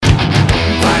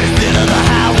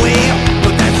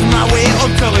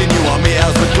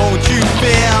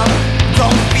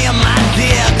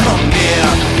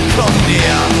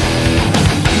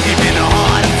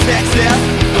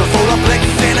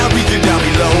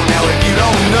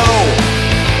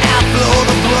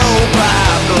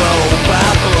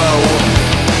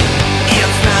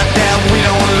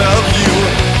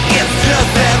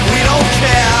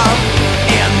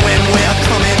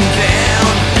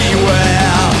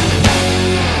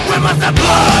have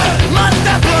blood, must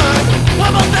have blood. We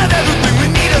must have everything we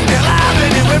need to stay alive.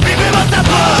 Anyway, we must have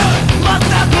blood,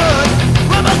 must have blood.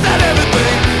 We must have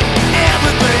everything,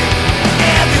 everything,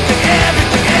 everything,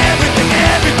 everything, everything,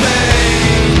 everything.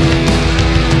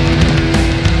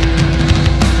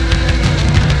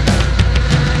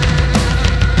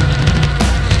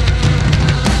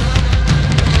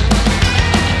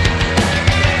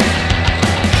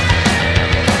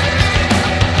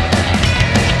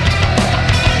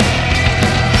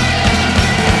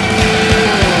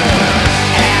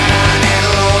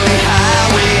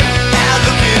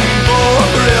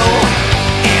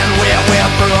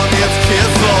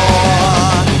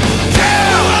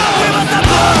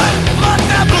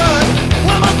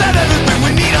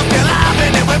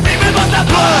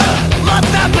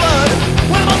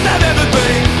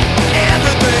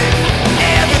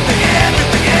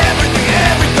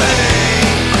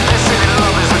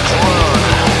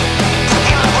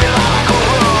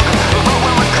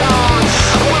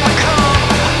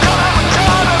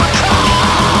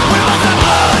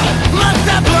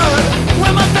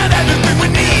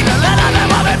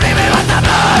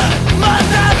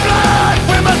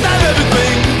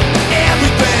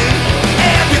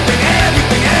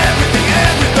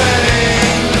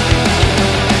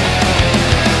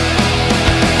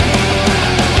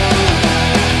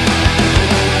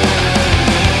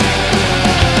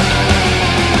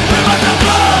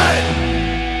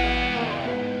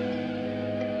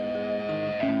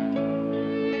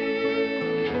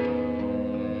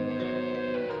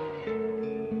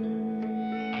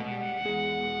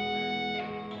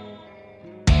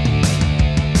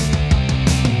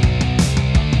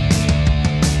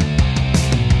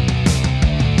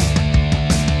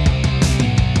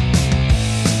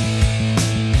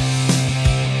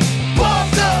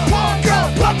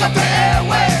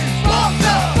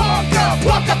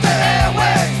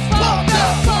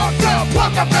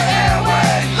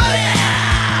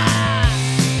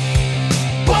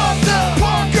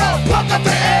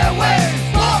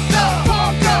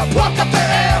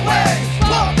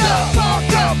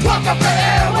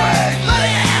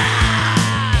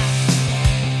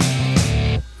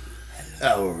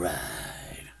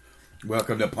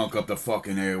 Welcome to Punk Up the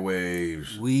fucking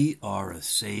Airwaves. We are a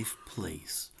safe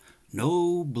place.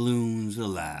 No balloons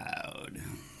allowed.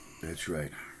 That's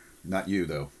right. Not you,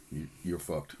 though. You're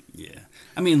fucked. Yeah.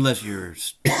 I mean, unless you're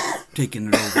taking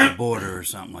it over the border or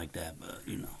something like that, but,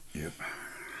 you know. Yep.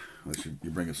 Unless you're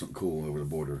bringing something cool over the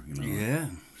border, you know. Yeah.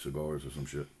 Cigars or some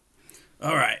shit.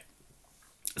 All right.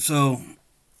 So,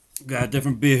 got a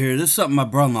different beer here. This is something my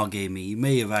brother-in-law gave me. You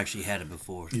may have actually had it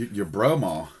before. Your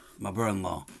brother-in-law? My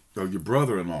brother-in-law. Oh, your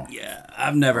brother-in-law? Yeah.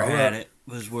 I've never had it.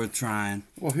 It was worth trying.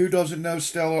 Well, who doesn't know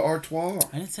Stella Artois?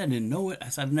 I didn't say I didn't know it. I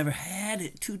said I've never had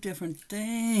it. Two different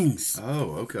things.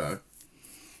 Oh, okay.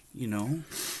 You know?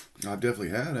 I've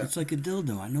definitely had it. It's like a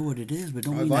dildo. I know what it is, but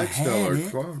don't I mean like I Stella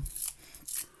had Artois.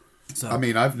 it. So, I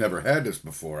mean, I've never had this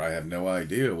before. I have no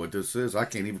idea what this is. I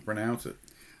can't even pronounce it.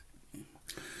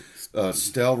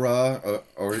 Stella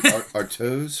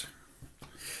Artois?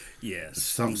 yes.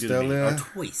 Some Stella?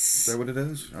 Artois. Is that what it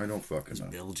is? I don't fucking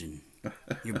know. Belgian.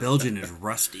 Your Belgian is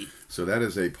rusty. So that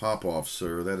is a pop-off,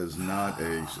 sir. That is not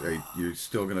a you're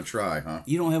still going to try, huh?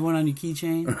 You don't have one on your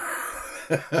keychain?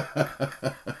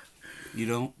 You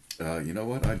don't? You know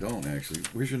what? I don't, actually.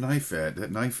 Where's your knife at?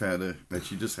 That knife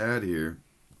that you just had here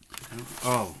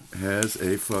has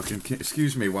a fucking...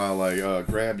 Excuse me while I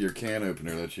grab your can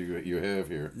opener that you have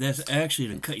here. That's actually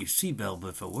to cut your seatbelt, but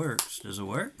if it works. Does it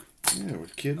work? Yeah, we're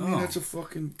kidding me? That's a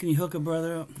fucking... Can you hook a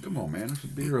brother up? Come on, man. That's a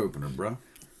beer opener, bro.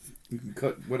 You can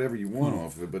cut whatever you want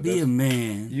off of it, but be a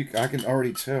man. I can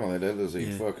already tell that is a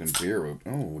fucking beer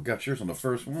opener. Oh, we got yours on the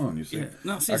first one, you see. Yeah.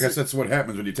 No, see, I guess that's what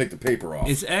happens when you take the paper off.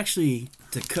 It's actually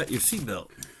to cut your seatbelt.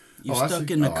 You're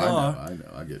stuck in the car. I know,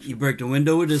 I get you. You break the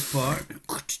window with this part.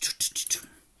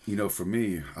 You know, for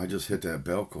me, I just hit that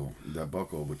buckle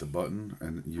with the button,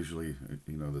 and usually,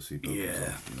 the seatbelt comes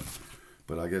off. You know.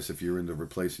 But I guess if you're into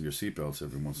replacing your seatbelts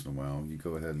every once in a while, you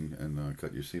go ahead and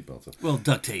cut your seatbelts off. Well,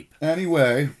 duct tape.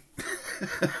 Anyway,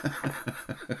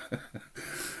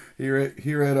 here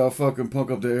at fucking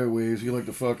Punk Up the Airwaves, you like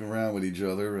to fuck around with each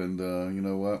other, and you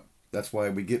know what? That's why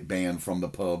we get banned from the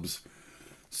pubs.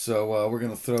 So we're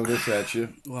gonna throw this at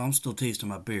you. Well, I'm still tasting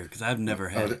my beer because I've never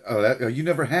had it. You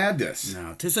never had this?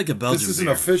 No, it tastes like a Belgian beer. This is an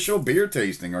official beer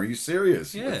tasting. Are you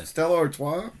serious? Yeah. Stella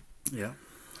Artois? Yeah.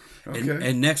 Okay.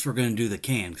 And next we're going to do the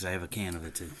can because I have a can of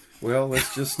it too. Well,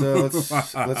 let's just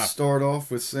let's start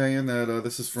off with saying that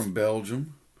this is from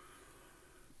Belgium.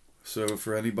 So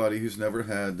for anybody who's never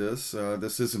had this,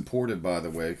 this is imported, by the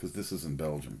way, because this is in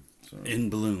Belgium. So. In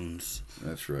balloons.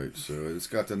 That's right. So it's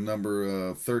got the number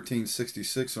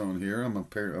 1366 on here.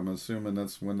 I'm assuming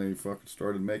that's when they fucking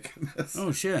started making this.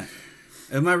 Oh, shit.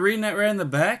 Am I reading that right in the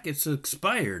back? It's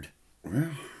expired.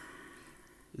 Well.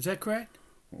 Is that correct?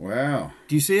 Wow.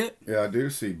 Do you see it? Yeah, I do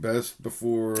see. Best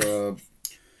before...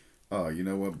 oh, you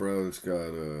know what, bro? It's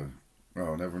got...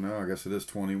 oh, never know. I guess it is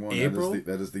 21. April?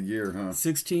 That is the year, huh?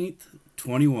 16th,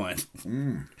 21.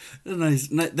 Nice.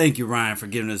 Thank you, Ryan, for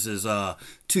giving us this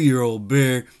 2-year-old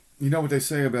beer. You know what they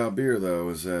say about beer, though,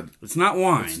 is that... It's not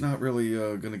wine. It's not really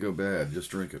going to go bad. Just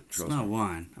drink it. Trust It's not me.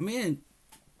 wine. I mean,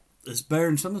 it's better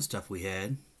than some of the stuff we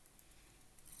had.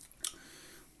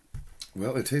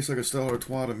 Well, it tastes like a Stella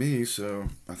Artois to me, so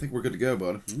I think we're good to go,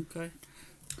 bud. Okay.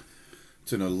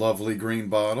 It's in a lovely green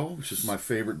bottle, which is my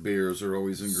favorite beers are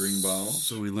always in green bottles.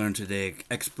 So we learned today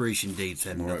expiration dates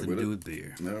had nothing to do with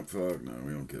beer. No, fuck no.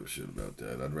 We don't give a shit about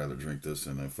that. I'd rather drink this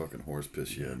than that fucking horse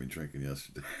piss you had me drinking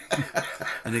yesterday.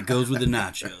 And it goes with the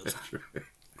nachos. That's right.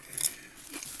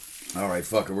 All right,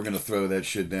 fucker. We're going to throw that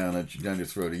shit down your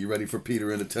throat. Are you ready for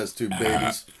Peter and the Test Tube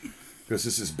Babies? Because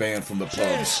this is banned from the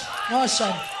pubs. Nice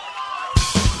one.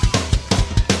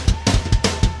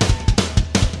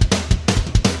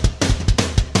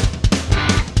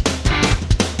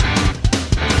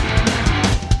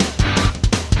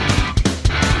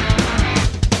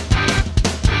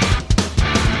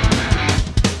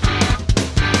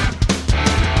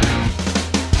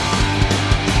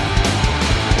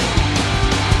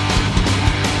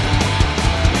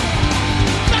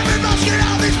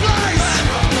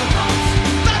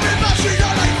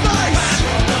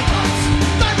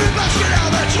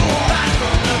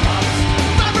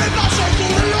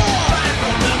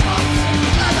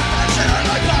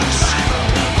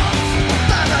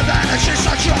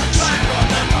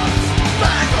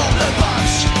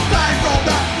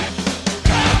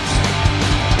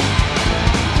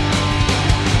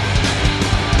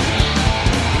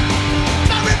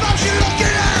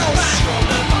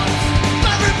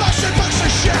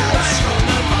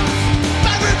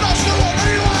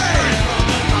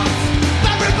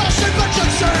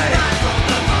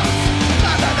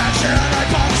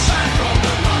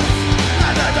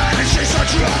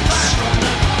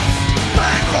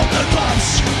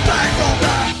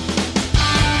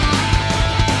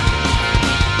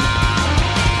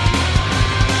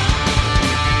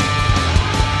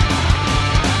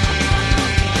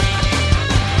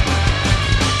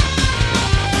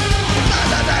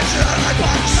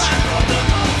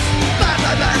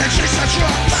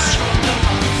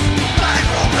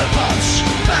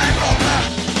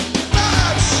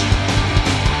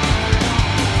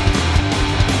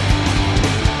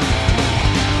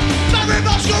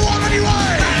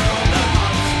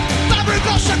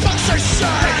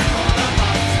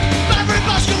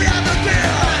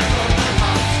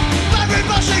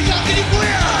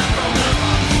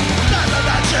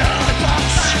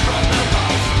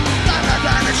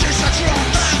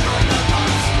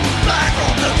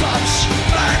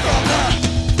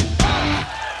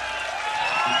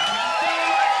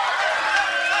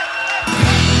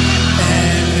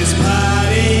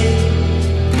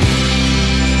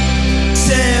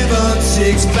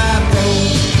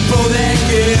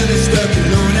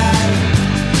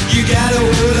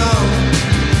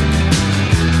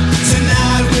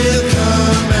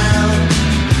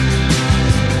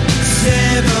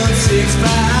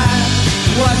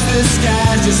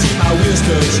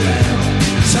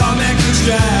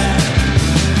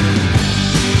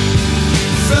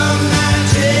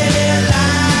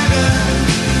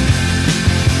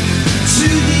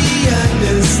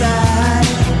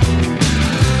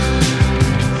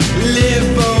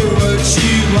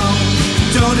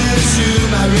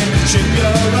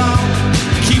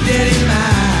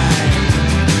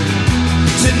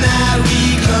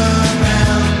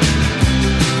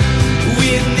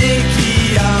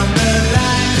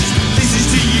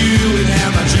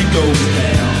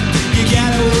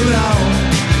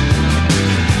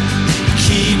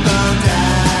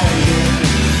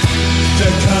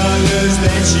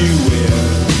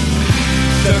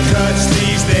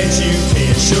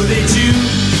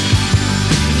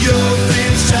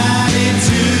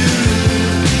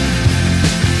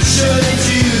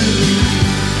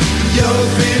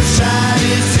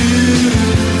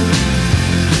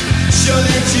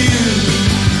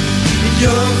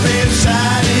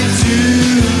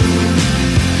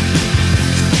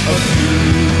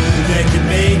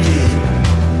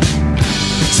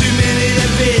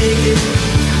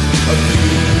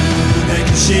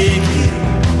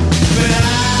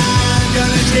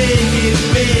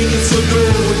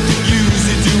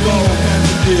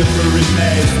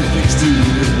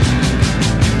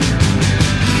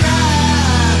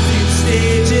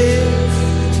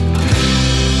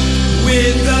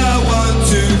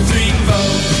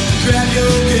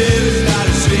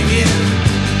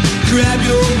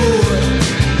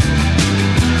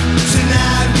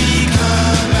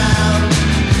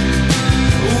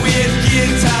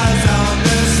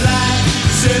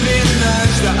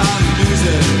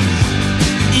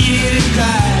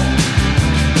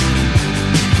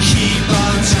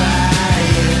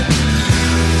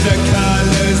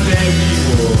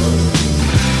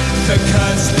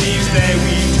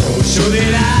 so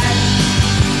that I,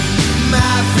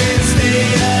 my friends, stay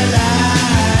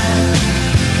alive.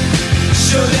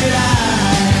 So that I,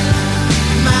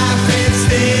 my friends,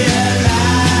 stay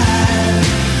alive.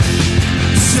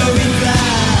 So we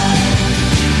fly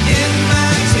in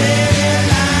my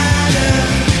jetliner.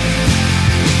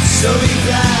 So we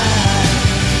fly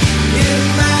in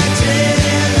my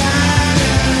jetliner.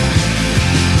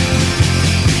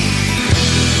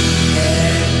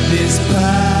 At this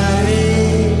party.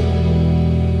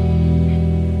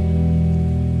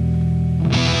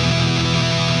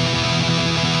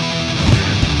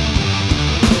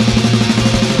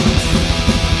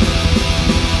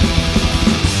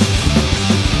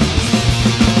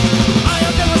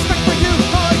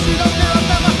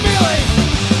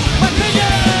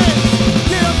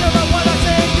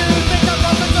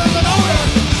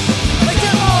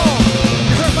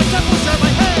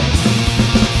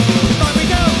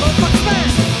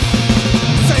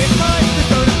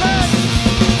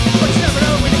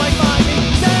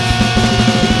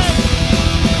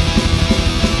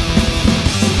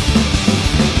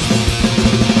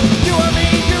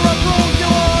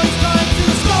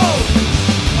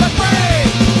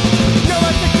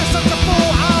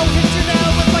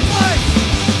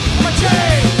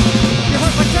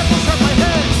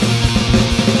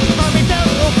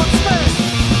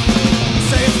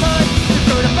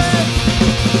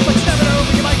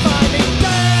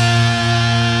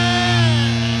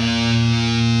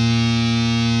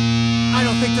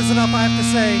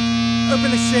 Open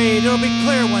the shade, it'll be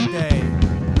clear one day.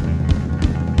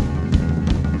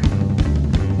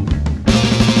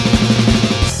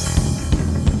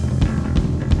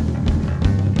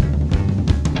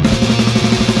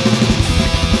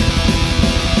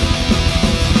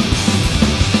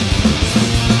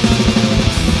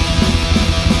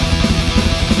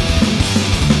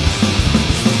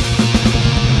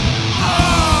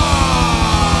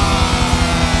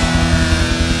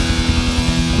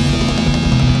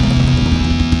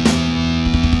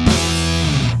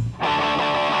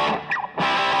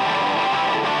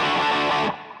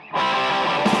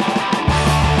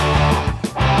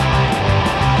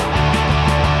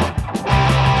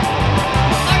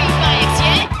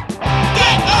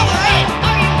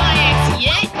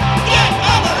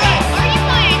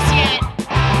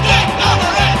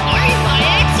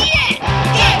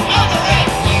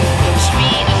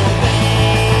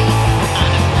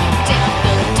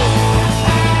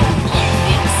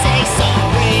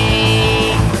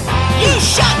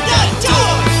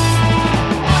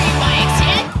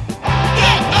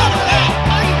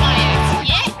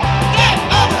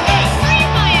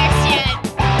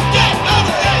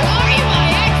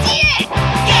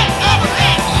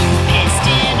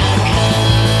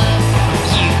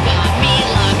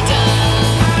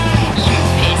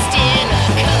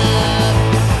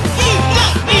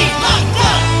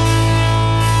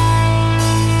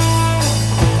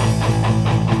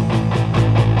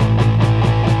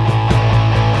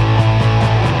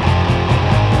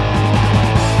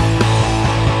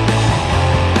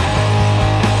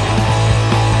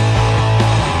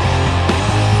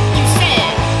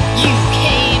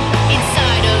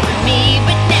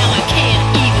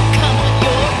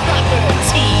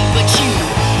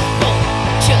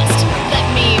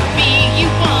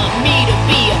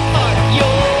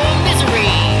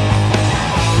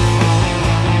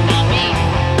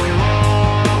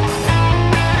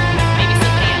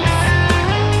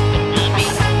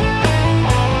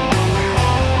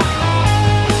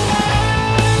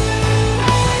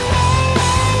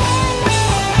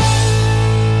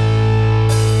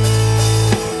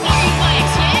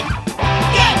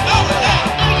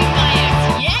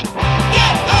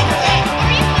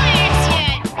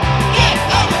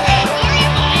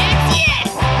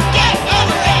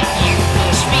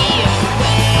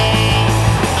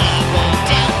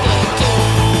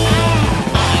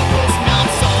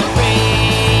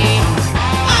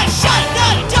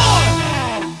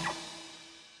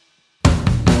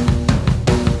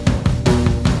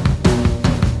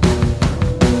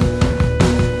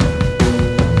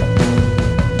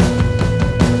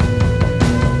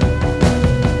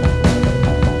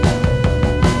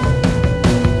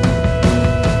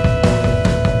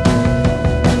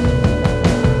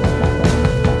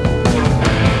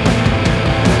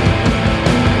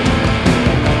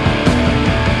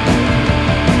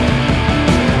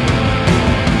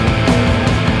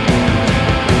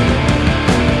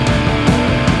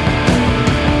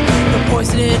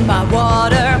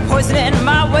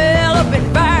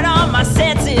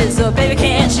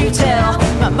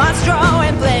 mind's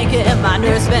drawing blank and my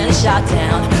nerves been shot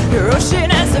down. Your ocean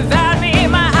has devoured me,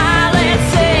 my eyelids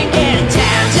sinking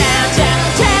down, down,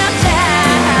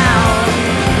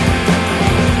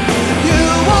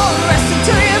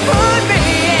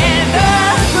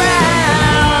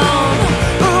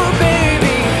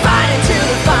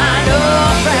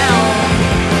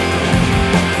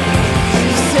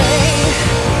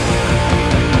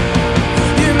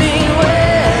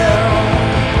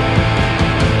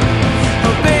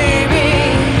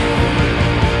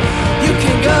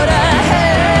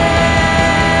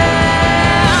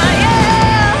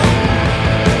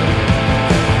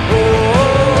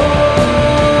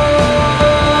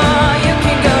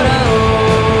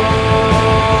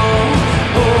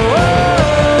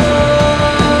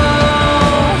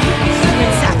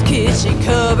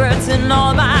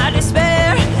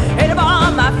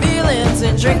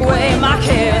 drink away my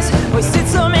cares. Wasted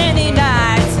so many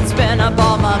nights and spent up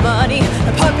all my money.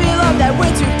 A puppy love that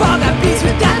went too far got beats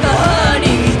without the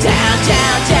honey. Down,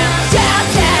 down, down, down,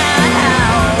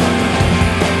 down.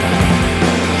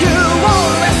 You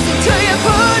won't rest until you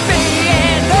put me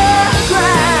in the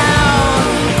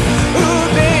ground. Ooh,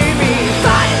 baby,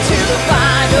 fighting to the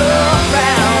final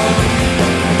round.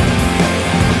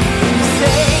 You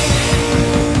say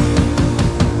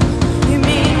you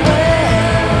mean well.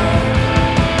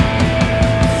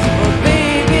 Oh,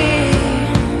 baby,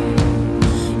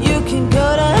 you can go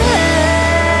to hell.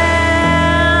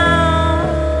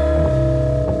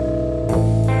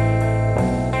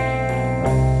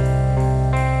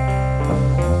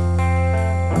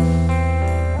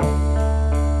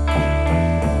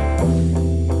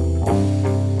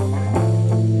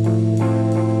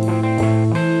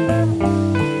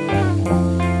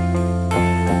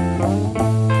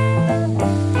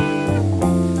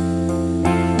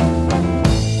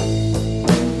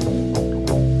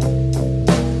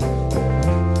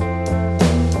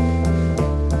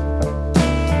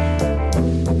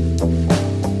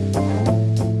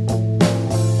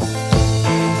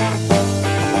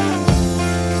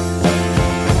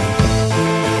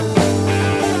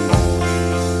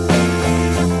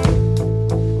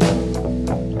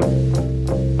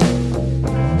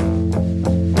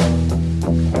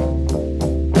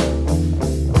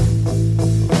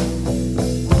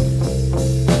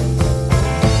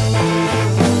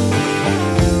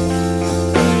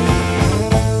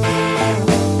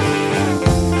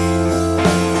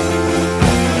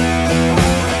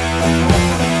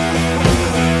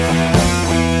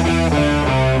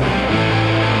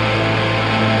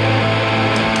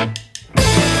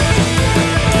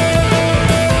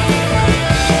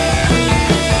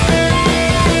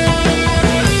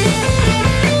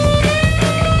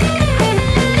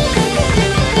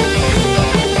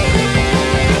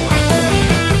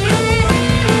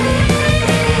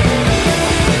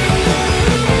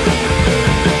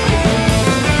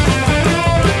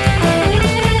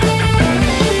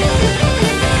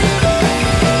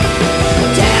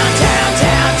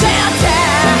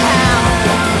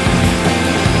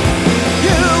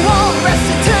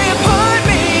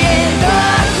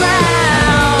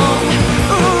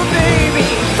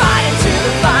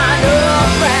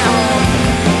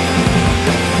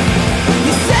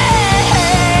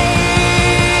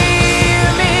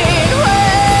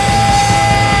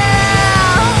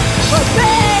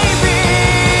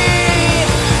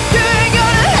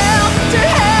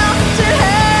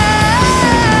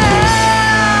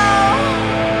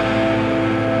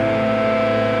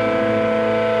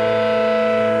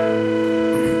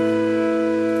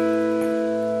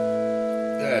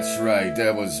 That's right,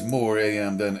 that was more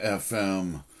AM than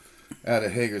FM out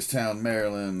of Hagerstown,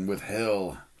 Maryland with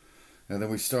Hell. And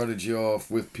then we started you off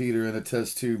with Peter and the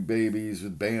Test Tube Babies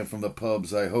with Banned from the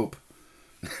Pubs, I Hope.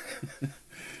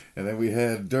 And then we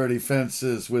had Dirty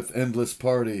Fences with Endless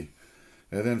Party.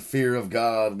 And then Fear of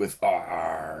God with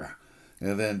R.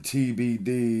 And then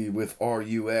TBD with Are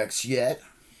You X Yet?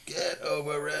 Get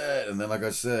over it. And then, like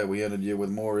I said, we ended you with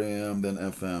more AM than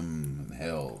FM and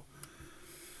Hell.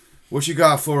 What you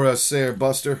got for us, Sarah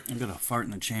Buster? I'm gonna fart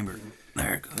in the chamber.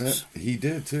 There it goes. He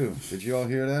did too. Did you all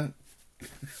hear that?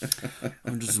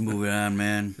 I'm just moving on,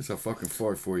 man. It's a fucking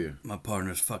fart for you. My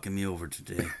partner's fucking me over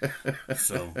today.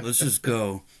 So let's just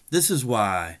go. This is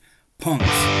why punks.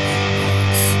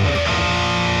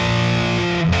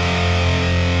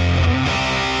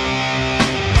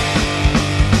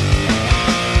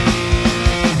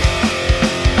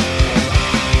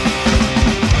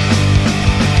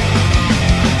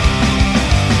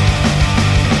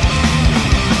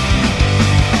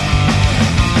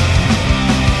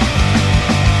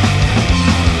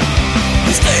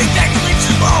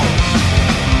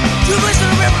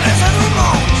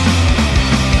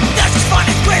 That's as fun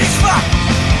as great as fuck.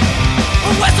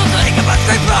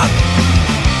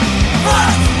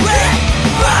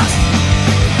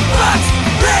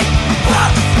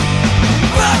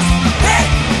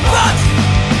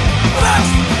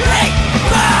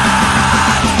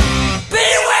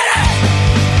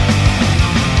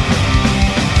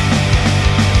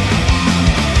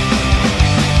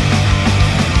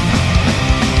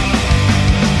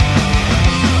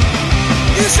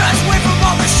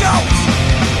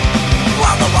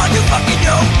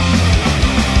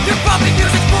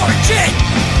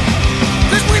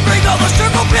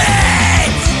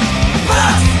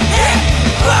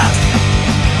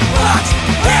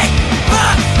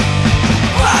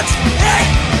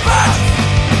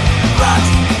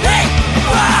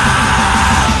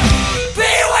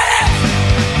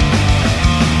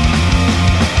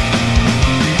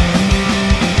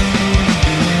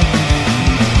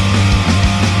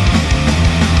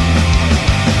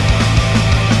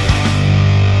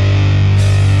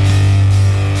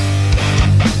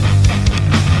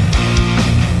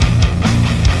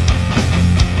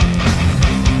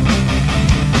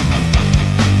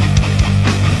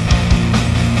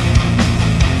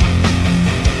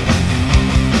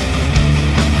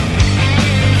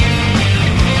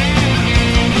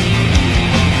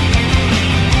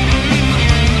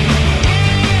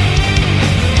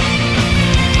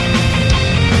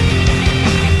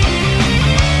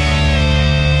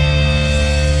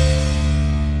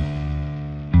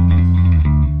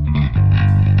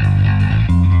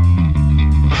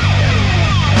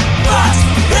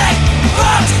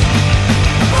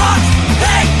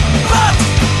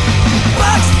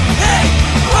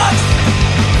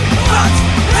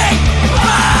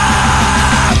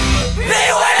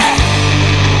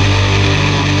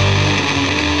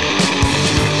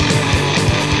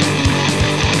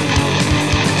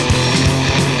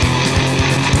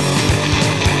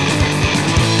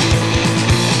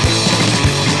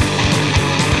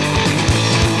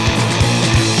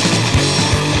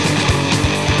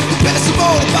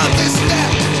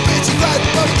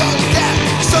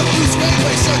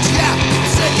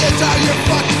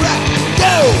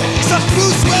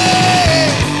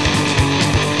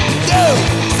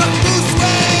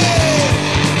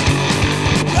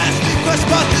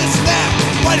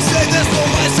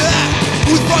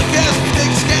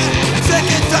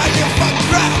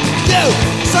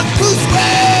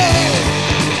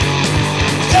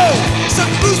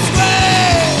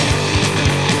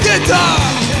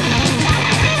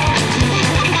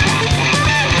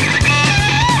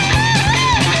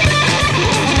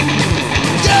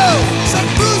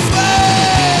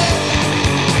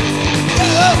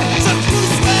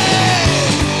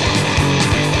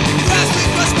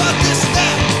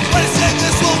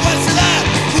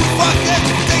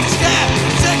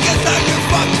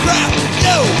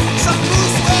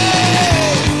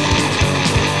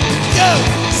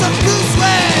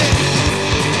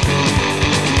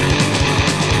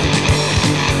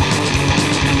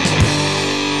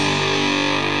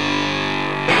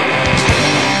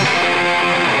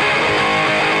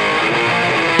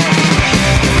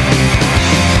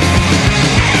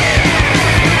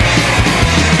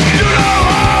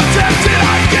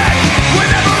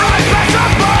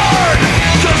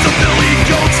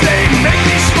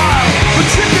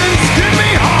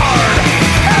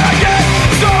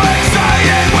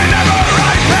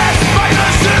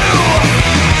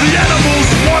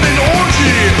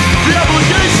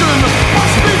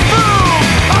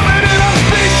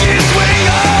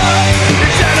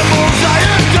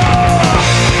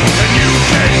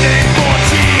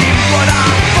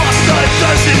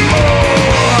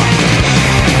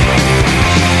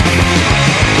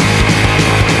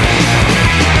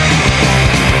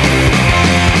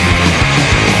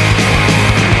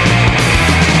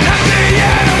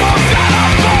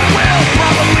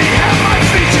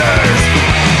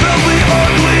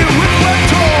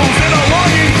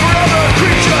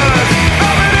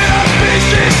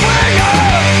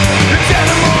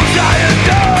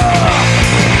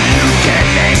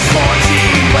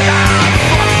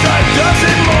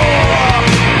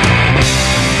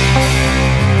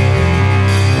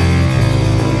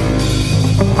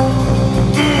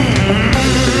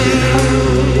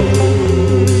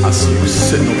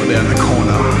 sitting over there in the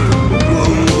corner.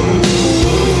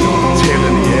 Tail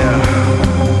in the air.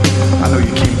 I know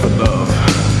you came for love.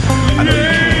 I know you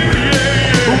came.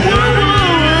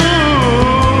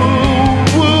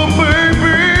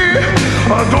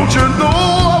 Don't you know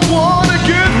I wanna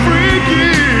get freaky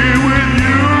with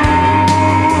you?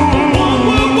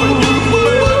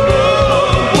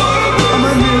 I'm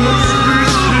an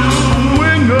interspecies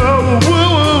swinger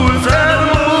with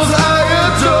animals I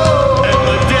adore.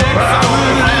 I'm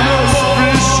an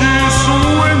interspecies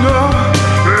swinger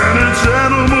and it's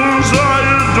animals I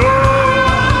adore.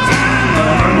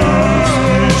 I'm an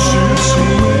interspecies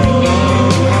swinger,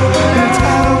 it's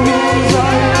animals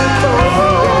I adore.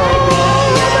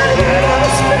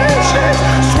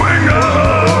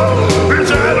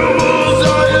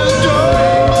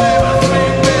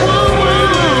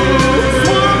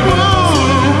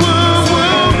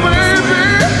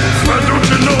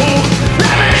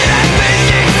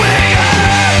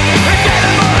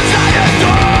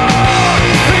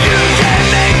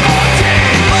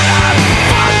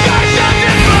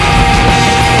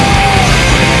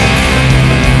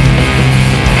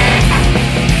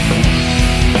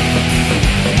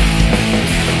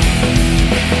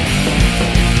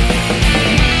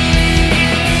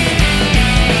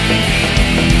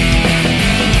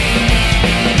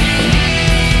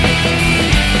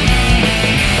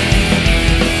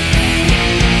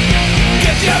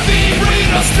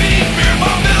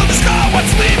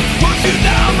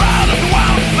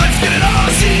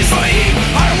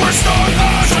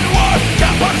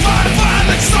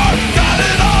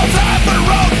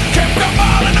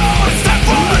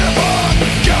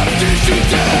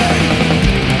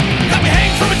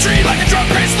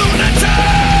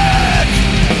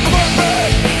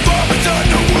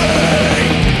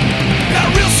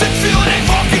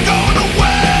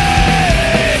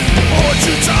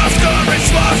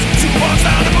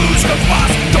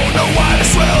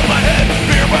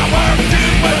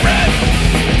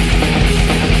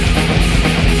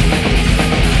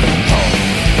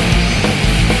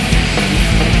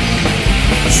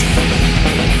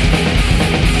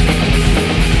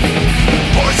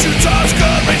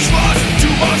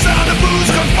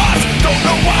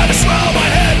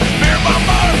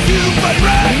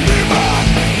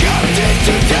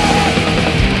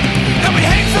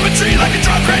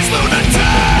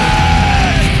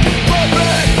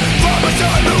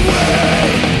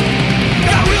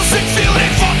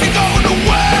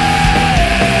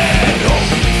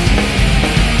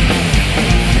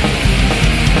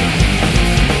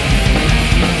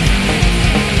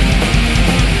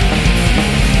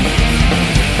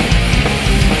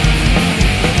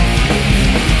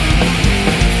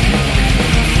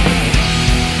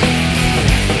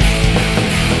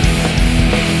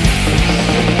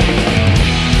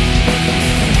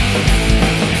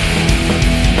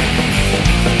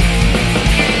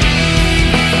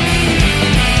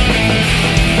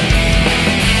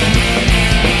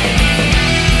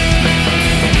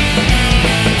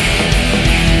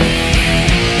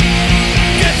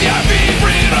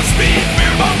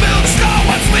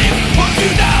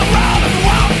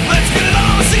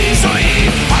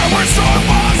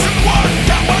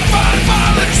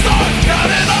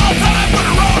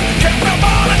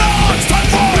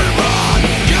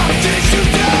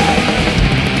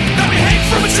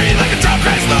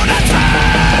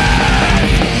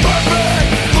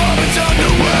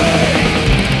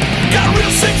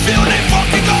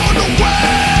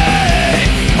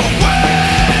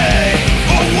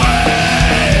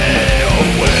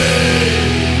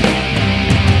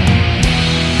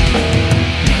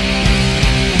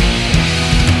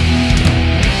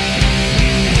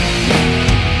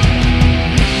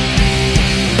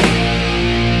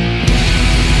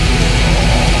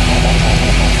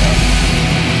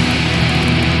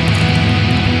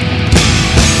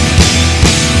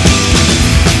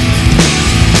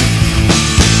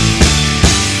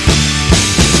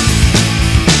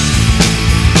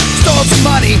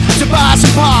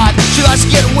 She likes to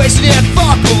get wasted and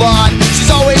fuck a lot.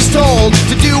 She's always told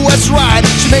to do what's right.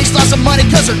 She makes lots of money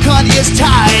cause her cunt is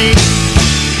tight.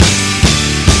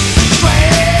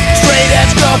 Straight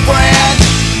edge girlfriend.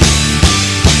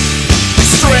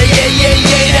 Straight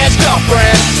edge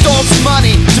girlfriend. Stole some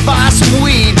money to buy some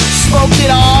weed. Smoked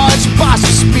it hard, she bought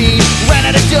some speed. Ran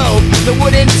out of dope that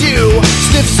wouldn't do.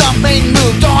 Sniffed something,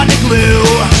 moved on to glue.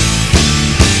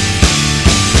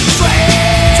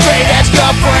 Straight edge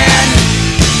girlfriend.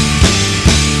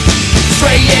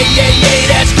 Straight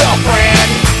edge girlfriend.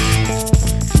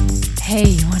 Hey,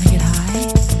 you wanna get high?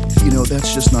 You know,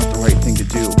 that's just not the right thing to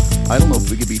do. I don't know if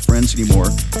we could be friends anymore.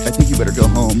 I think you better go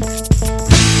home.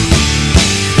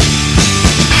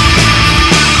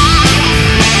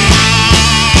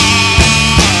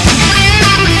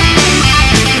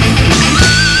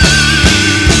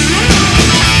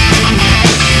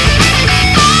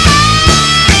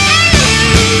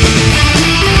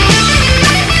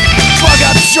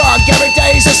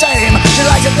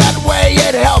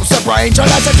 strange.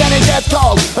 Unless a tenant death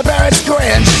called a parent's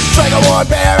cringe. Strike a war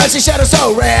bear as he shadows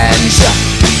orange.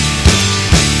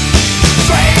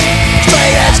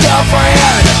 Straight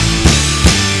ex-girlfriend.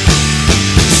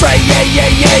 Straight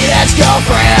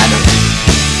ex-girlfriend.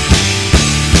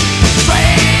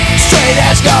 Straight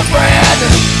ex-girlfriend.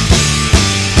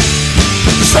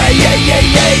 Straight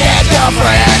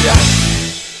ex-girlfriend.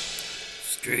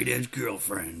 Straight Edge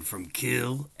Girlfriend from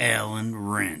Kill Alan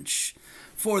Wrench.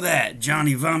 For that,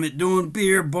 Johnny Vomit doing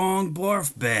Beer Bong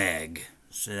Barf Bag.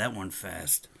 Say that one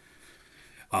fast.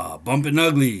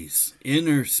 Bump-n-Uglies,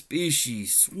 Interspecies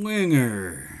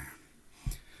Swinger.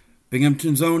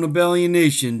 Binghamton's own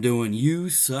Abalienation doing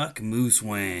You Suck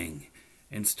Moosewang.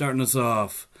 And starting us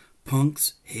off,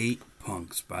 Punks Hate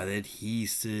Punks by the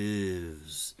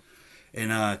Adhesives.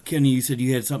 And Kenny, you said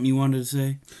you had something you wanted to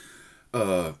say?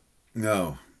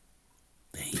 No.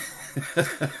 Dang.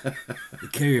 The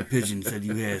carrier pigeon said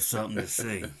you had something to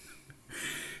say.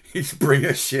 He's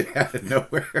bringing shit out of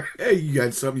nowhere. Hey, you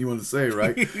got something you want to say,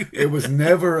 right? It was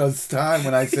never a time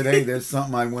when I said, hey, there's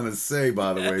something I want to say,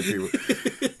 by the way, people.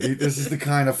 This is the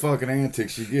kind of fucking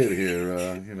antics you get here,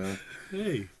 you know.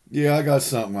 Hey. Yeah, I got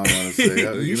something I want to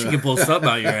say. You should pull something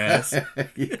out your ass.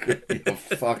 You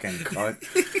fucking cunt.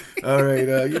 All right,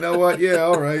 you know what? Yeah,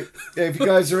 all right. Hey, if you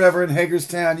guys are ever in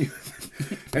Hagerstown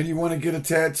and you want to get a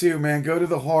tattoo, man, go to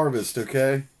the Harvest,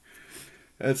 okay?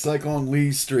 It's like on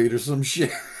Lee Street or some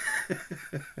shit.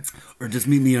 Or just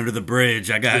meet me under the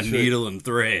bridge. I got a needle and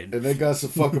thread. And they got some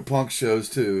fucking punk shows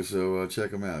too, so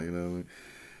check them out, you know.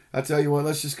 I tell you what,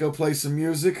 let's just go play some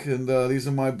music. And these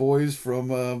are my boys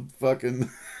from fucking...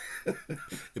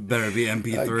 It better be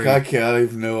MP3. I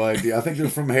have no idea. I think they're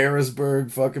from Harrisburg,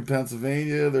 fucking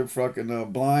Pennsylvania. They're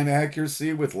fucking Blind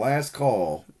Accuracy with Last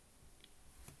Call.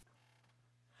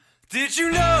 Did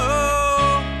you know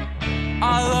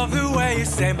I love the way you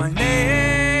say my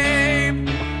name?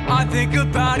 I think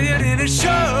about it and it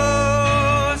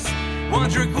shows. One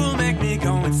drink will make me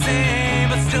go insane,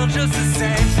 but still just the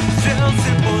same. Still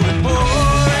simple and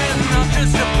boring, not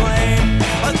just to blame.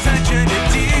 Attention to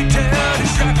detail,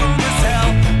 distract from this hell.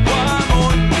 Why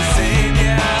more than the same?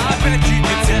 Yeah, I bet you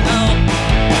can tell.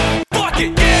 Fuck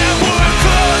it, yeah, we're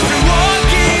close to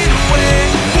walking away,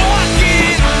 but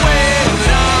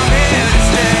I'm here to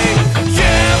stay.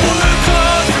 Yeah, we're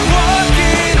close to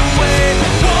walking away,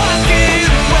 but I'm here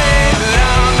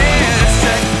to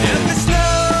stay. If it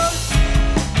snows,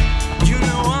 you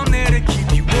know I'm there to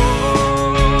keep you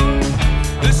warm.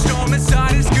 The storm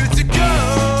inside is good to go.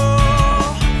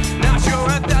 Not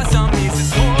sure if that's on me,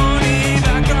 since morning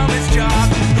back from his job.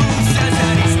 Who says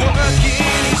that he's working?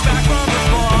 He's back from the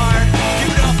bar.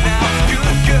 Get up now,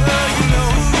 good girl, you know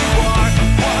who you are.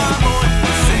 One more than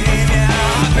the same, yeah, I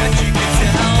bet you can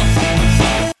tell.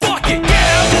 Fuck it,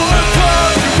 yeah, we're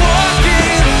close to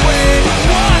walking away, but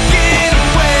I'm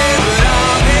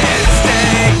here to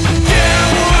stay. Yeah,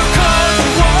 we're close to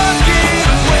walking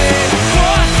away,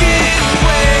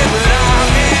 but I'm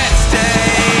here to stay.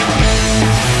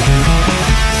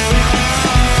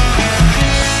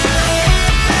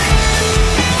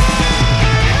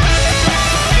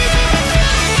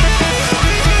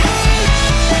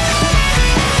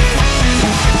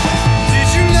 Did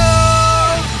you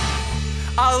know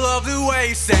I love the way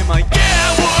you say my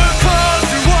yeah, we're close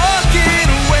to walking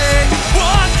away,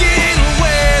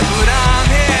 but I'm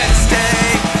here to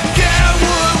stay. Yeah,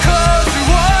 we're close to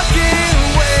walking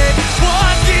away,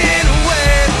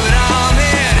 but I'm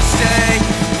here to stay.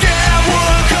 Yeah,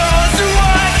 we're close to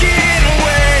walking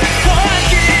away,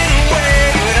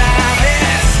 but I'm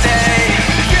here to stay.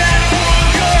 Yeah, we're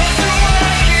close to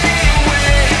walking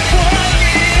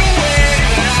away,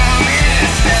 but I'm here to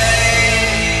stay.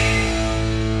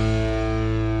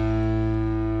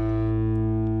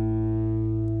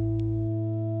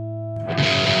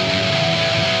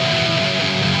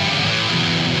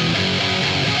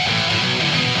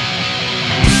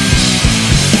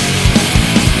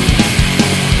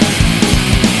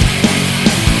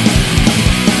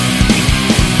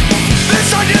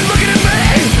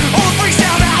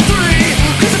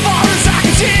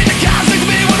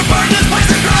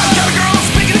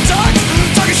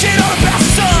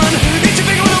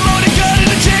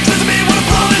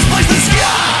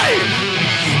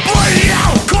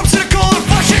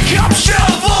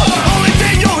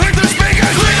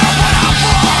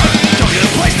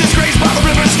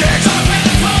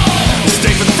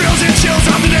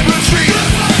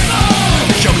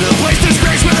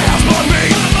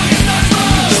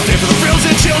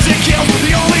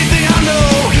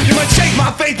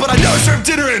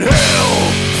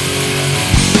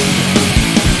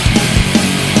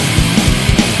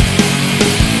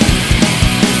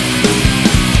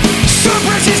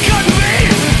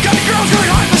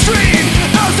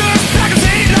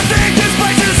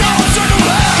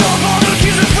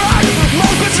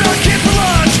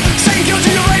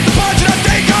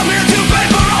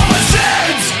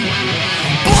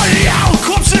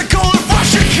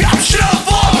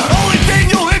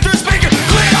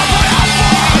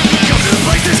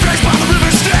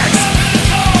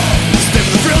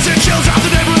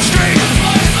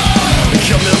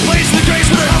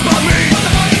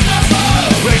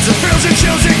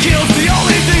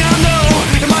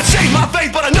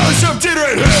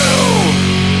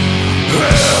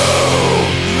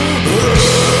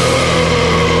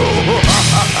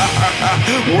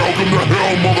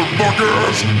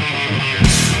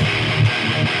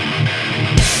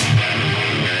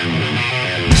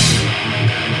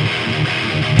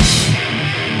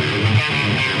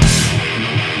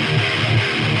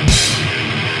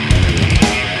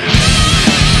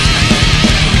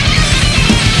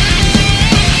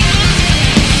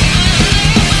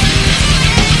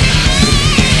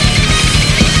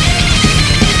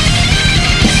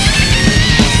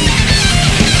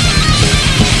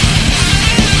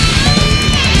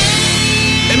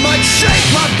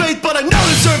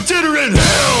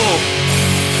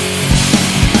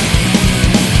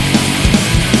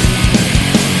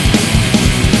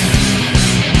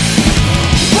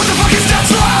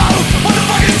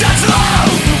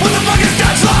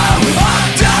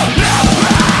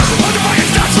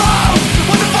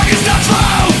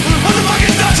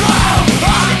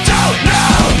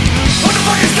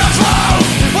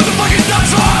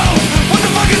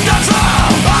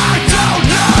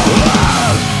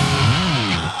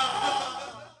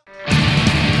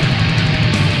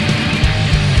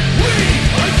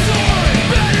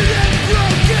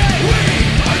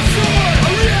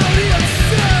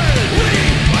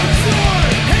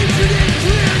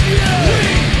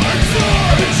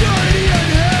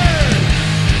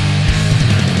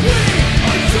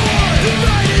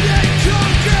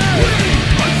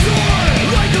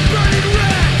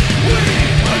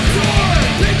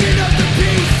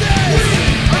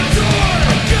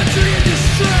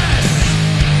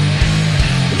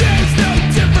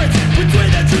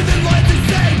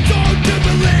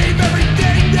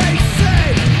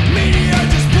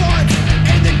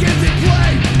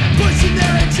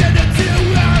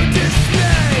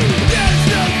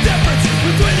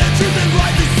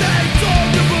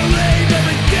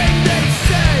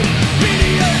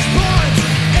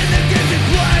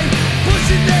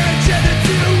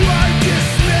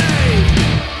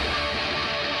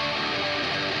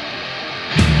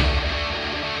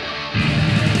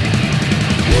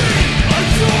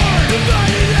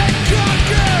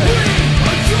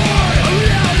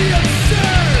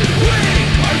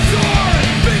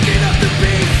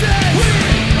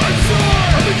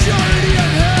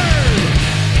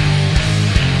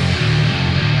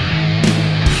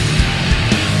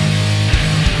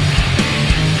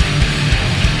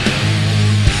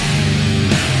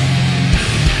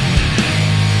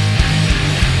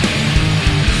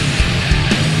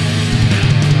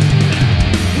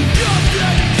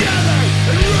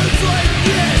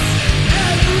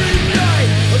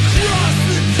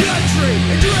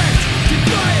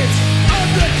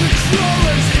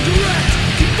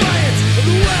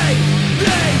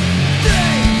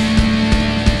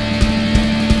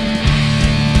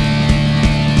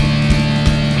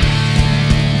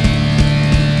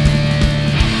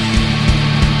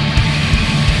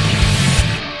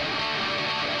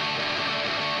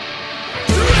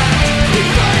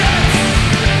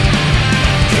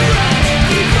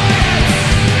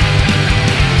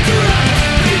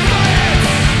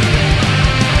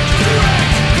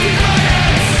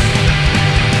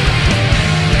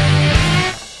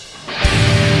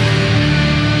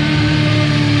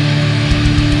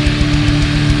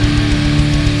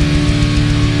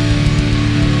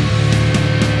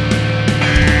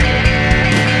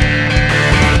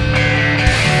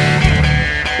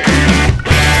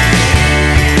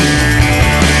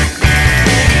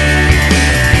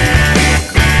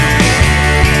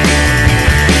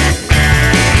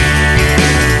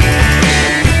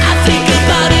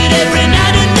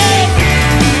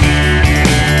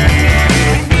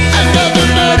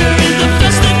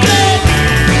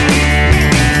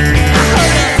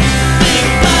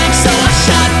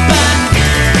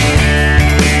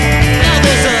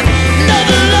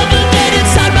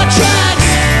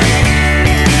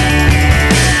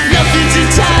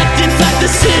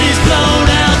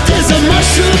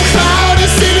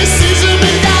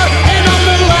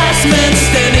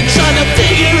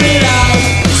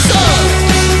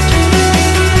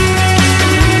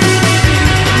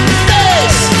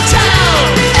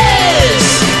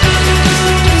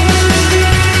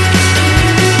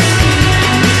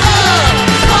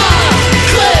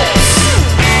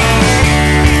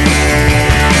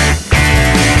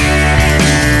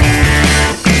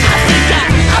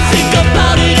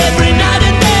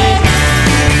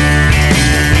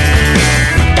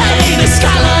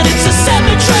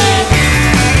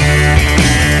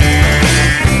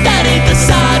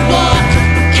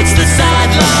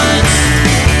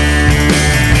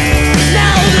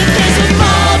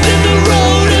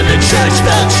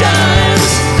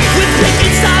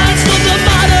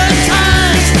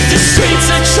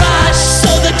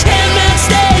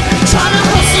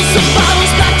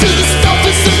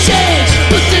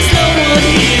 But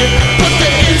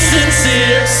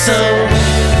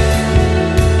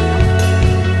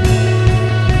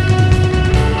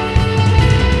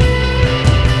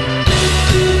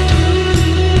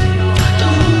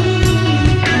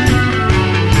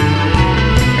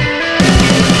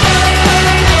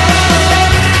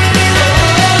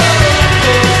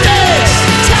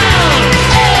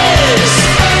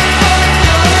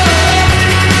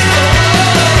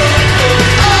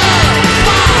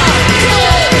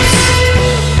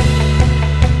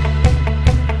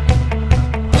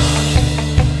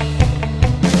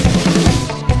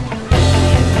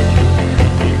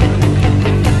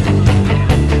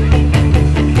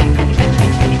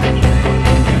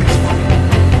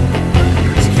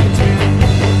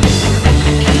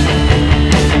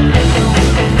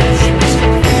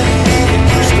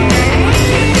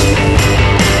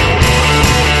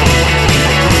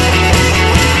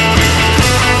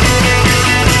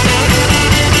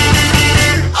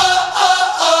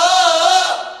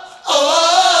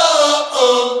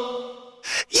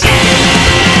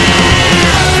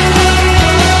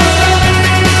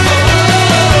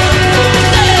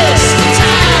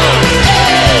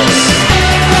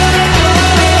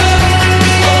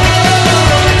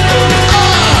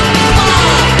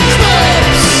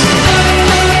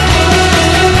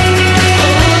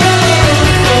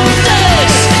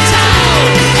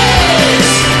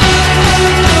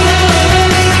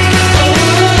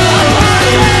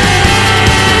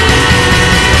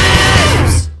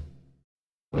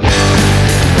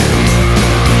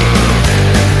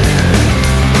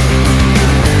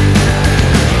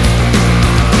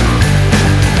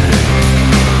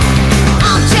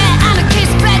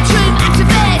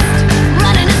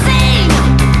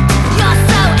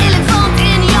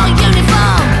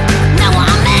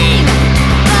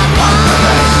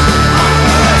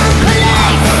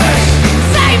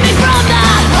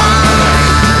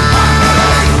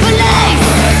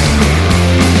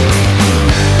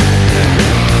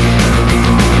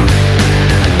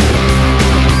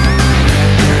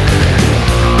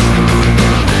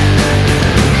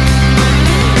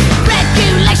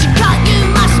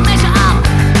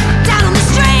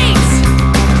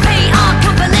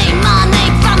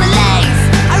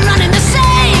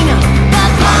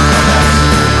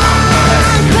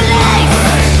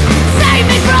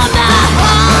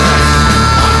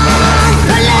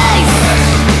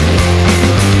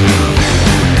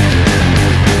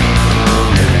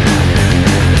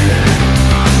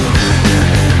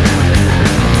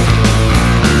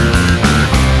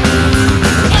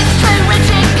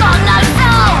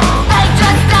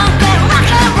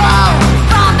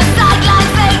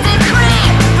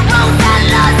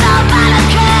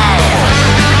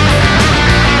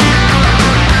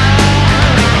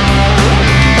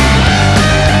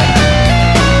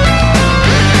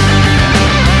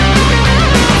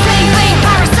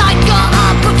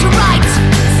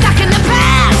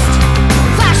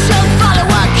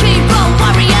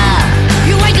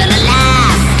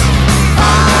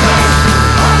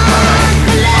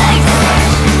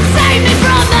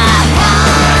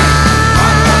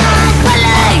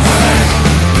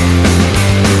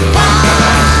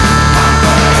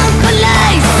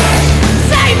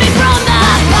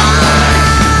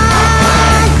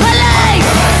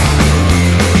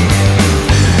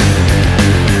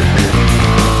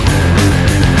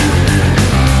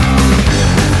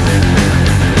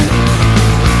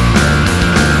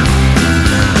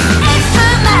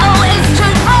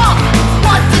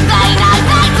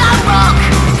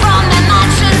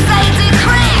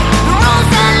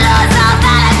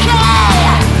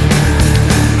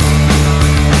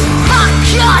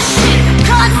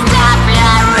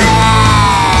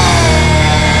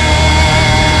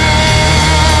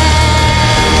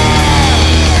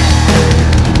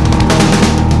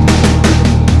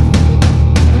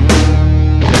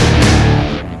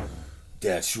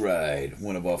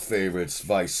favorites,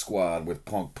 Vice Squad with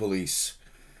Punk Police.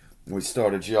 We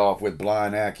started you off with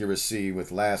Blind Accuracy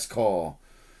with Last Call.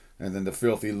 And then the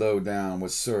Filthy Lowdown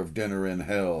with Serve Dinner in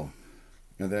Hell.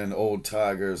 And then Old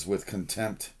Tigers with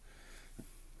Contempt.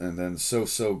 And then So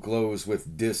Glows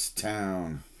with Diss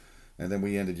Town. And then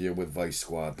we ended you with Vice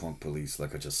Squad, Punk Police,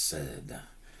 like I just said.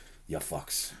 Ya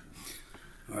fucks.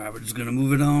 Alright, we're just gonna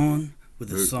move it on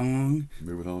with a song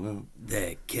Move it on up.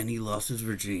 that Kenny lost his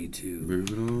virginity to. Move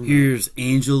it on Here's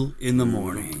Angel in the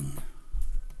Morning.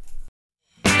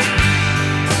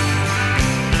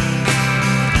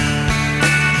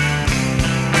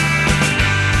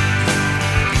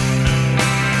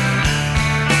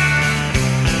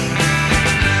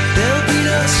 There'll be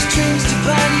no strings to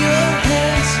bind your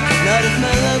hands, not if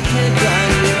my love can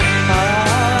bind your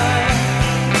heart.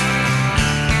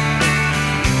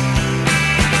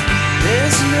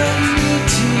 There's no need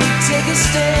to take a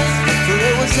stand, for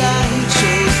it was I who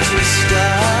chose to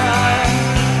start.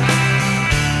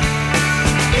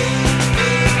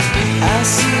 I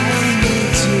see no need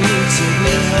to take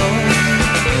me home.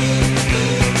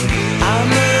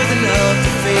 I'm old enough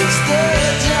to face the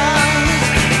dawn.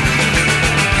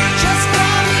 Just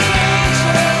call me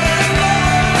angel,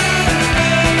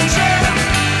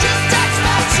 just touch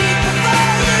my cheek before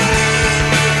you leave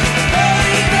me,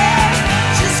 baby.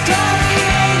 Just call me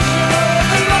angel,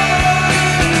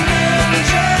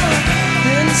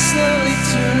 then slowly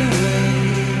turn away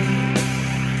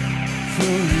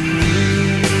from you.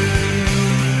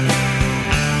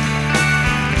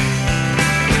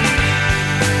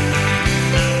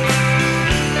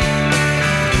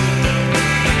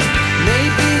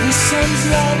 Maybe the sun's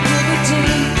light will be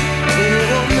dim, but it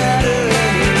won't matter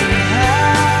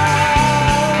anyhow.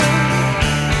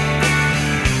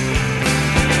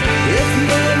 If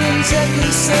morning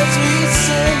seconds said sweet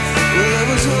sin, well, it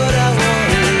was what I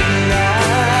wanted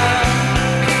now.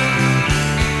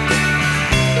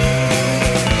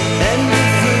 And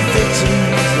if we're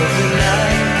victims of the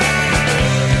night,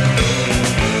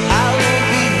 I won't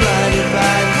be blinded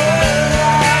by the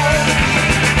light.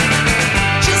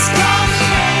 Just call me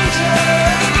angel,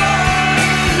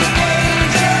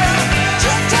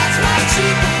 just touch my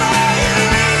cheek before you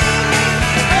leave me,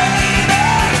 baby.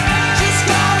 Just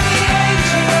call me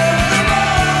angel,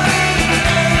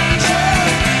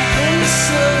 then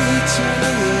slowly turn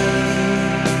away.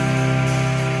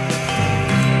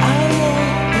 I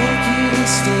won't beg you to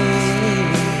stay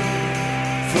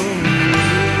for me, for me.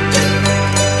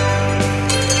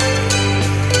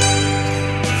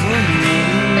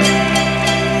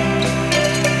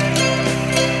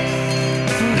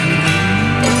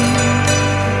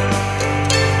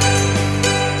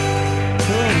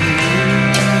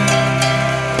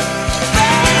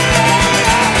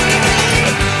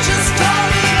 Just call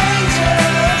me angel,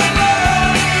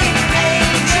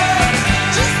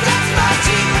 just touch my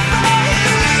cheek before you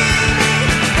leave me,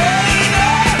 baby.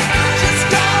 Just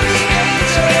call me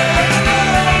angel,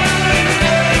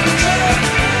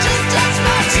 just touch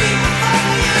my cheek before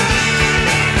you leave me.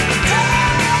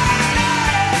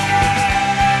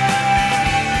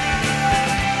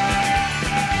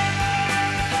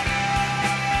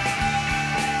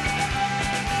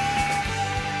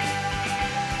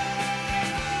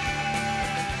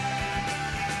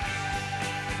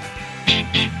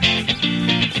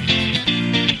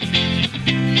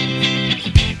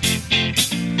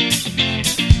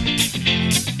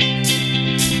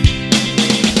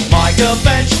 My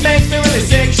girlfriend, she makes me really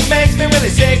sick. She makes me really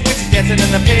sick when she's dancing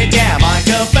in the pit. Yeah, my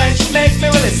girlfriend, she makes me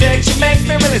really sick. She makes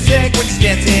me really sick when she's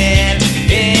dancing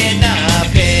in the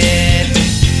pit.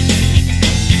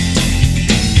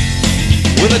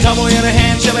 With a tumble in her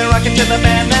hand, she'll be rocking to the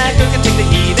band. That girl can take the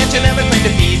heat, and she'll never claim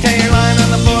defeat. Tear your line on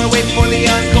the floor, waiting for the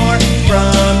encore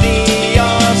from the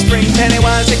offspring.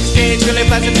 Pennywise, take the stage, really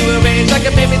flies into a rage like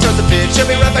a baby throws a fit. She'll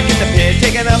be right back in the pit,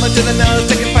 taking elbow to the nose,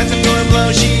 taking fights and throwing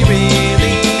blows. She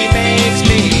really makes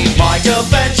me. My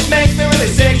girlfriend, she makes me really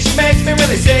sick. She makes me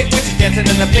really sick when she's dancing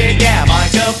in the pit. Yeah, my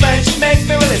girlfriend, she makes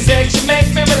me really sick. She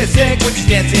makes me really sick when she's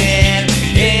dancing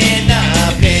in the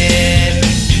pit.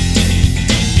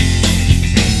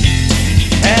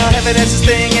 Hell, heaven is this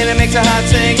thing and it makes her heart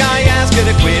sing. I ask her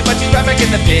to quit, but she's right back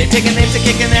in the pit, taking names and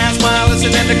kicking ass while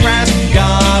listening to crash.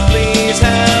 God, please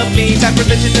help me.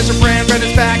 Sacrilegion is her brand, but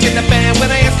it's back in the band. When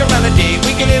I ask her on a date,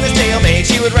 we get in a stalemate.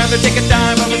 She would rather take a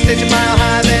dive on the stage a mile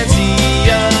high than see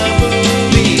a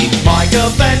movie. My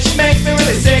girlfriend, she makes me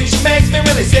really sick. She makes me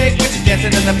really sick when she's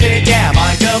dancing in the pit. Yeah,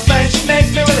 my girlfriend, she makes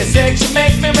me really sick. She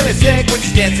makes me really sick when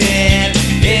she's dancing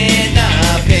in the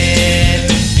pit.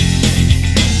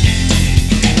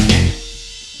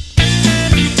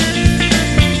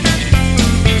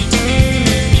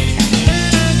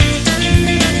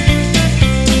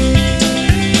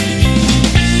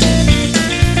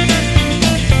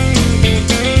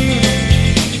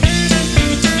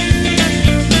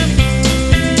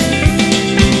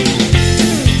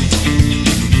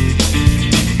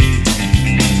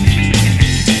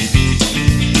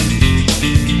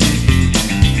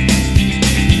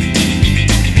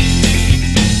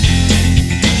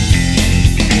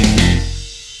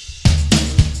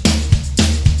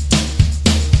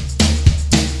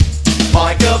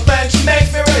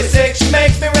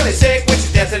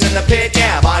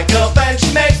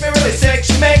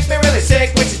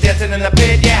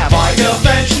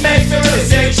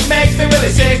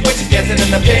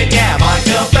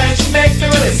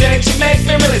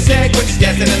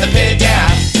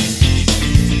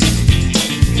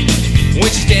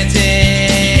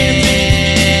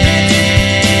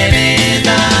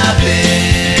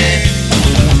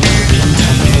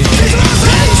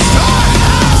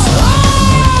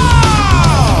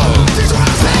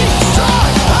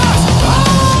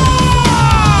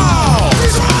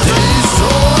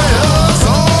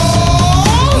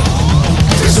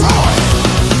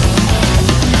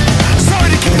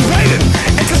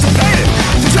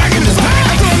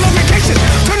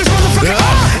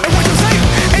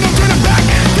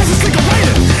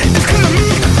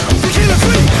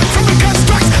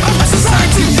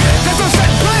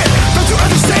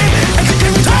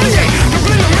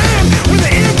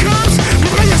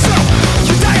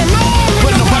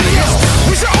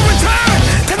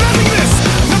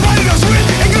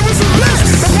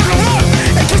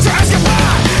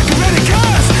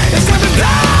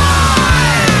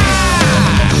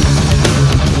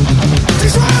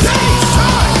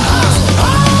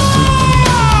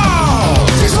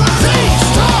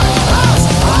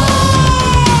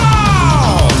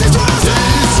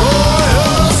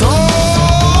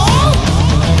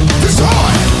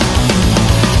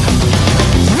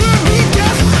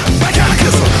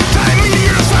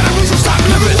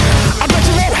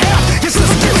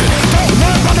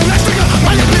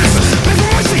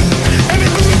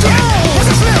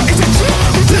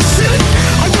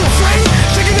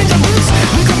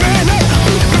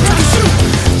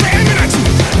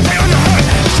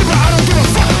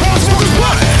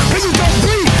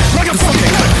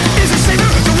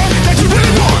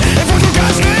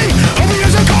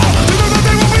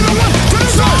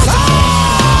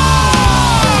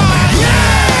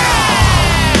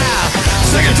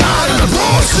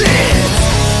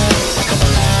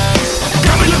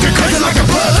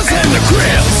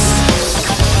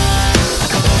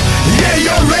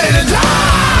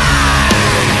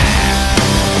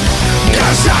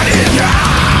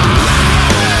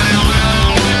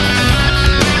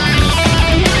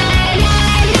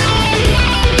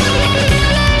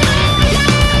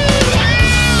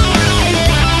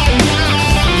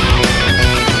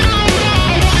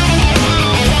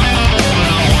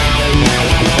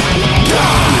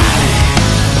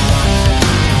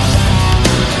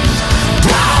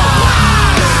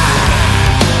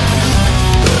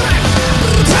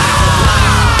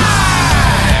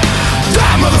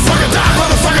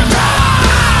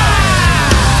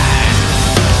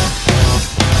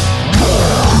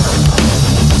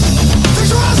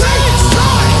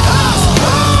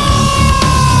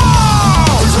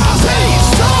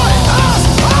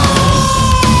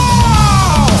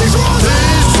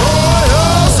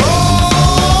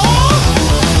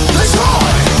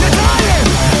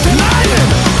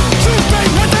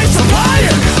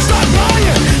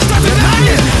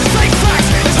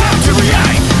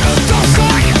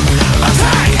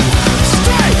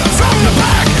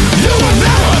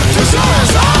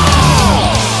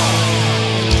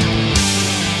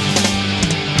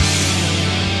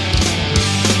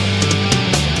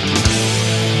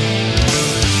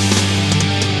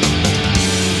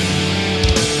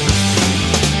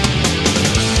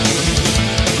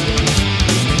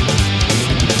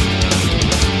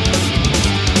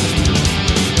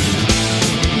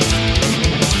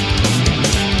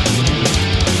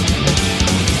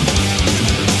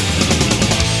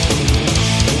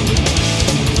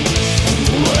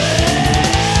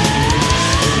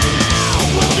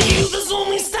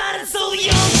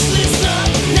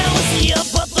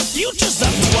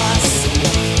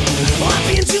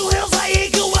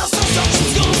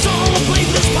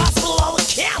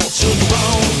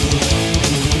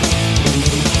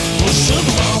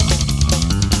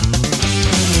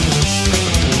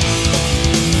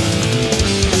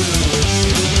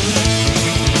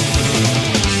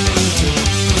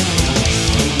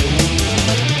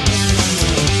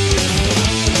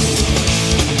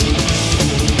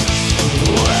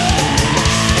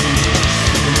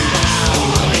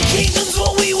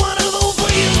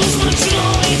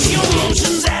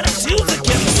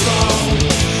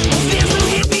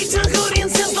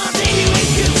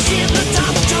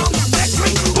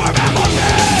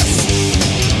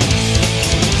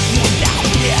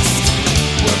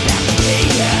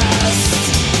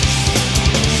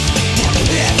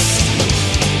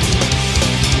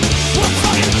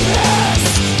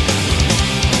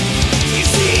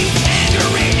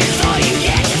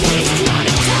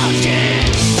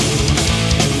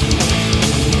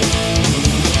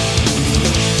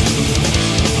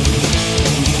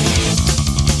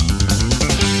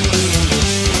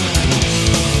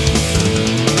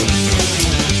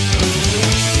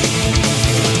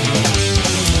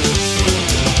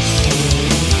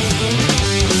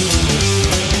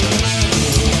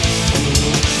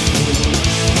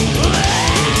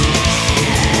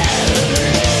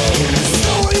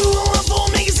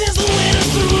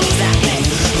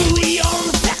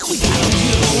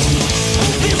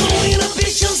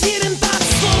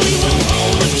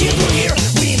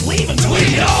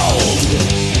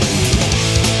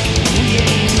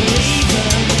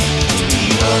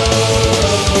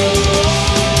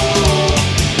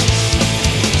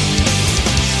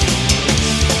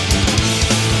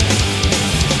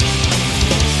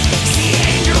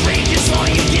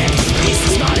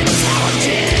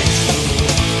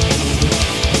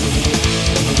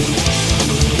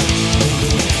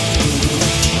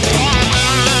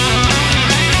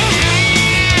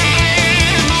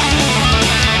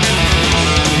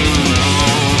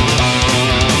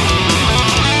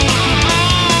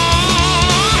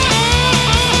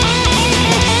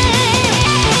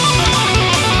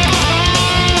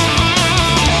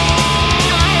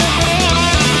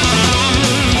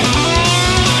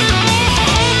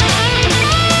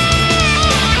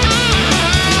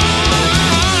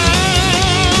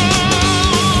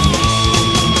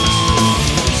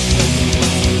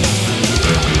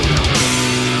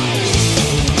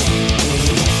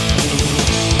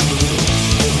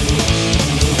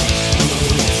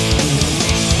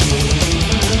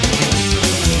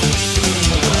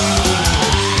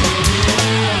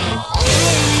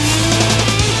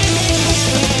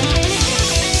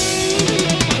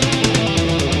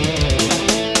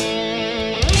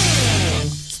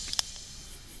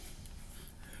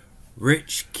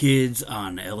 Kids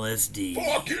on LSD.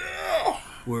 Fuck yeah!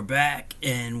 We're back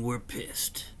and we're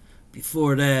pissed.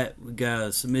 Before that, we got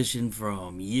a submission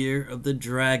from Year of the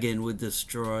Dragon would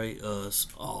destroy us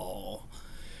all.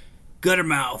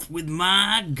 Guttermouth with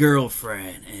My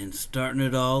Girlfriend. And starting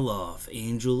it all off,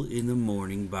 Angel in the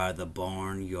Morning by the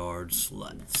Barnyard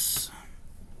Sluts.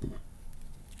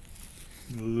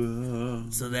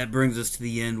 So that brings us to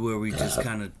the end where we just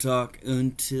kind of talk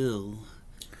until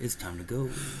it's time to go.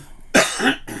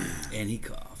 And he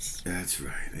coughs. That's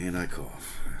right, and I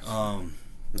cough.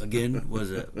 Again,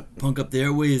 was it Punk Up the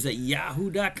Airwaves at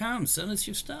yahoo.com. Send us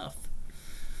your stuff.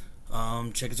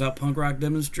 Check us out, Punk Rock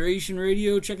Demonstration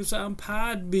Radio. Check us out on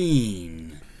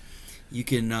Podbean. You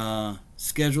can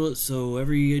schedule it so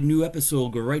every new episode will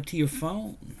go right to your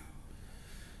phone.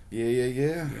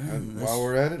 Yeah. And while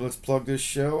we're at it, let's plug this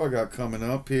show I got coming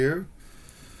up here.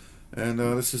 And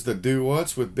this is the Do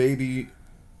What's with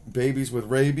Babies with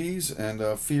Rabies and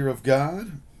Fear of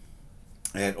God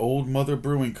at Old Mother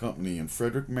Brewing Company in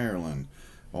Frederick, Maryland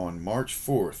on March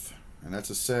 4th. And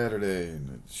that's a Saturday. And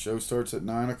the show starts at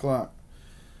 9 o'clock.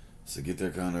 So get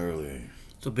there kind of early.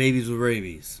 So Babies with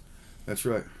Rabies. That's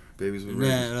right. Babies with Isn't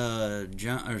Rabies. that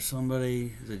John or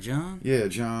somebody? Is it John? Yeah,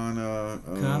 John.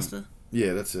 Costa?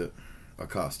 Yeah, that's it.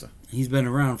 Acosta. He's been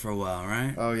around for a while,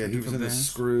 right? Oh, yeah. He was in the bands?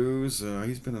 Screws.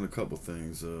 He's been in a couple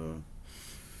things.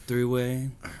 Three-way?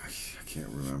 I can't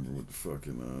remember what the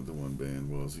fucking the one band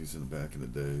was. He's in the back in the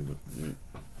day, but yeah.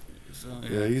 So,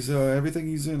 Yeah, he's everything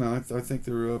he's in. I think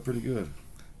they're pretty good.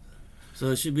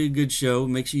 So it should be a good show.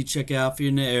 Make sure you check out if you're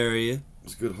in the area.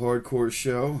 It's a good hardcore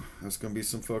show. There's gonna be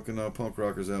some fucking punk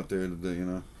rockers out there today,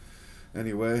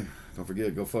 Anyway, don't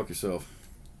forget, go fuck yourself.